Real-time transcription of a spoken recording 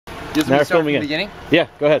Just start from the beginning? Yeah,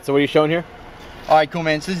 go ahead. So what are you showing here? All right, cool,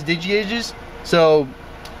 man. So this is Digi-Gauges. So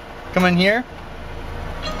come in here.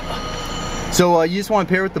 So you just want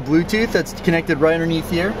to pair with the Bluetooth that's connected right underneath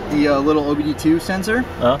here, the little OBD2 sensor.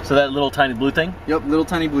 So that little tiny blue thing? Yep, little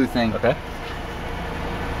tiny blue thing. Okay.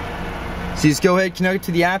 So you just go ahead, connect it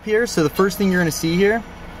to the app here. So the first thing you're going to see here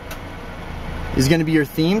is going to be your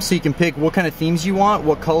theme. So you can pick what kind of themes you want,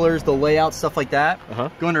 what colors, the layout, stuff like that.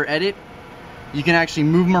 Go under edit. You can actually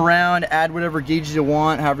move them around, add whatever gauges you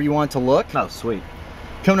want, however you want it to look. Oh, sweet.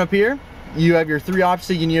 Coming up here, you have your 3 options.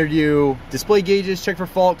 So you can either do display gauges, check for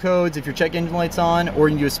fault codes, if your check engine light's on, or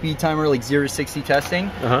you can do a speed timer like 0 to 60 testing.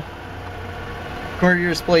 Come over to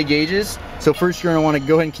your display gauges. So first you're going to want to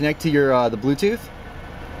go ahead and connect to your the Bluetooth.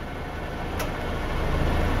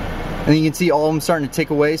 And then you can see all of them starting to tick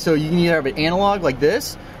away. So you can either have it analog like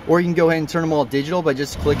this, or you can go ahead and turn them all digital by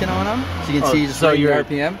just clicking on them. So you can see just your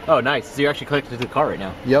RPM. Oh, nice. So you're actually connected to the car right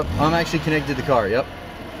now. Yep, I'm actually connected to the car, yep.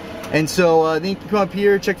 And so then you can come up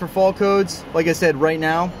here, check for fault codes. Like I said, right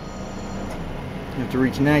now, you have to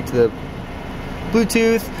reconnect to the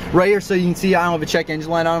Bluetooth. Right here, so you can see I don't have a check engine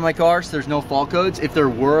light on in my car, so there's no fault codes. If there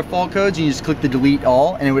were a fault codes, you just click the delete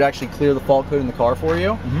all, and it would actually clear the fault code in the car for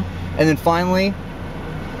you. And then finally,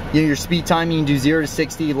 you know, your speed time, you can do 0 to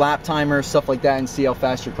 60, lap timer, stuff like that, and see how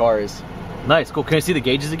fast your car is. Nice, cool. Can I see the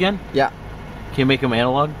gauges again? Yeah. Can you make them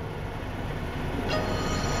analog?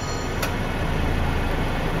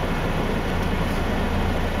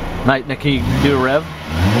 Nice. Now can you do a rev?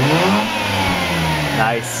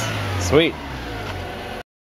 Nice. Sweet.